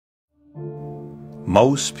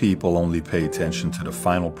Most people only pay attention to the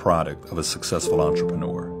final product of a successful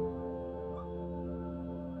entrepreneur.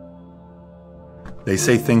 They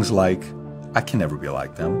say things like, "I can never be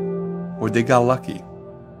like them," or "they got lucky."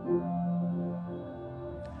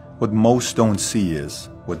 What most don't see is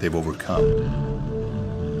what they've overcome.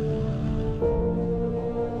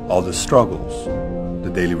 All the struggles,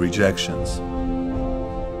 the daily rejections,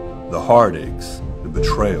 the heartaches, the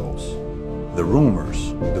betrayals, the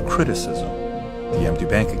rumors, the criticism, the empty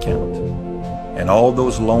bank account, and all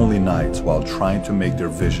those lonely nights while trying to make their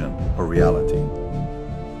vision a reality.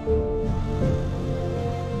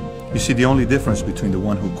 You see, the only difference between the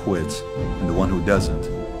one who quits and the one who doesn't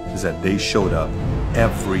is that they showed up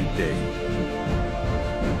every day.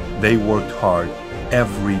 They worked hard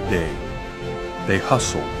every day. They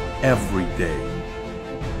hustled every day.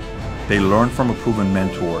 They learned from a proven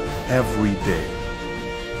mentor every day.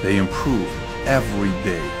 They improved every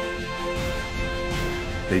day.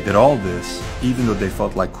 They did all this even though they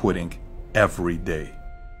felt like quitting every day.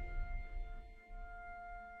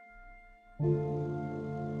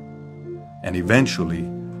 And eventually,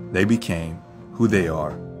 they became who they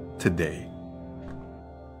are today.